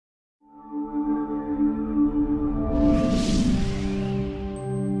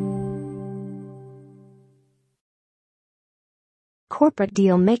corporate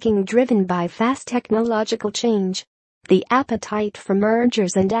deal-making driven by fast technological change. The appetite for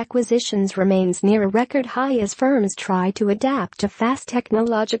mergers and acquisitions remains near a record high as firms try to adapt to fast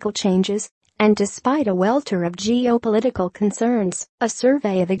technological changes, and despite a welter of geopolitical concerns, a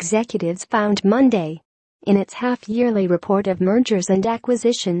survey of executives found Monday. In its half-yearly report of mergers and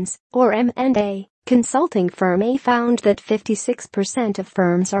acquisitions, or M&A, consulting firm A found that 56% of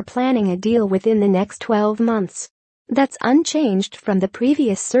firms are planning a deal within the next 12 months. That's unchanged from the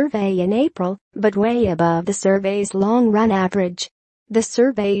previous survey in April, but way above the survey's long-run average. The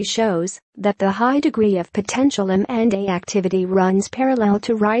survey shows that the high degree of potential M&A activity runs parallel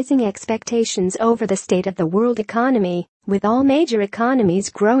to rising expectations over the state of the world economy, with all major economies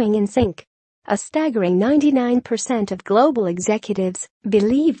growing in sync. A staggering 99% of global executives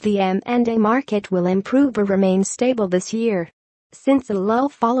believe the M&A market will improve or remain stable this year. Since a lull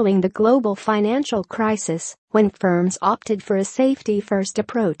following the global financial crisis, when firms opted for a safety-first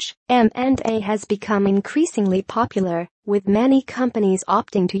approach, M&A has become increasingly popular, with many companies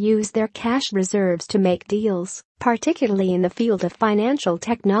opting to use their cash reserves to make deals, particularly in the field of financial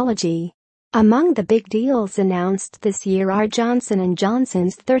technology. Among the big deals announced this year are Johnson &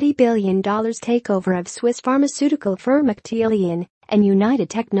 Johnson's $30 billion takeover of Swiss pharmaceutical firm Actelion, and United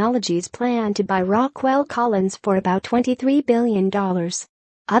Technologies' plan to buy Rockwell Collins for about $23 billion.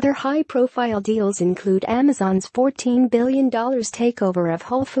 Other high-profile deals include Amazon's $14 billion takeover of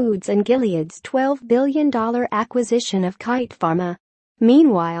Whole Foods and Gilead's $12 billion acquisition of Kite Pharma.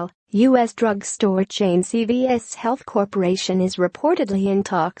 Meanwhile, U.S. drugstore chain CVS Health Corporation is reportedly in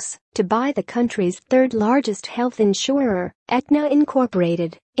talks to buy the country's third-largest health insurer, Aetna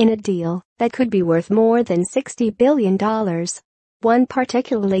Incorporated, in a deal that could be worth more than $60 billion. One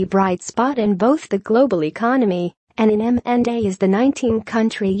particularly bright spot in both the global economy and in M&A is the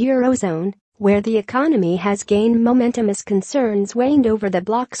 19-country Eurozone, where the economy has gained momentum as concerns waned over the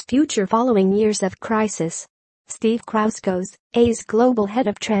bloc's future following years of crisis. Steve Krauskos, A's global head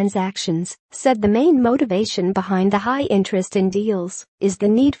of transactions, said the main motivation behind the high interest in deals is the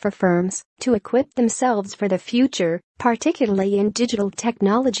need for firms to equip themselves for the future, particularly in digital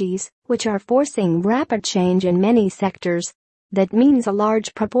technologies, which are forcing rapid change in many sectors. That means a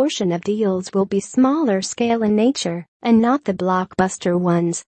large proportion of deals will be smaller scale in nature, and not the blockbuster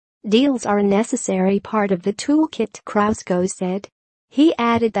ones. Deals are a necessary part of the toolkit, Krauskos said. He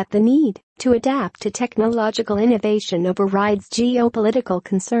added that the need to adapt to technological innovation overrides geopolitical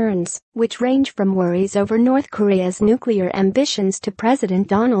concerns, which range from worries over North Korea's nuclear ambitions to President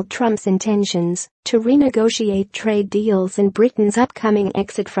Donald Trump's intentions to renegotiate trade deals and Britain's upcoming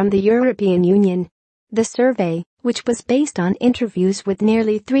exit from the European Union. The survey, which was based on interviews with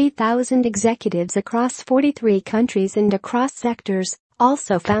nearly 3,000 executives across 43 countries and across sectors,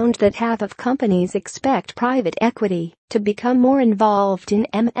 also found that half of companies expect private equity to become more involved in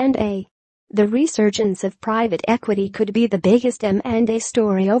M&A. The resurgence of private equity could be the biggest M&A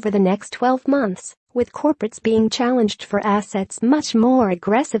story over the next 12 months, with corporates being challenged for assets much more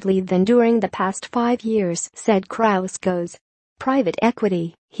aggressively than during the past 5 years, said Krauskos. Private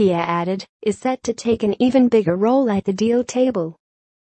equity, he added, is set to take an even bigger role at the deal table.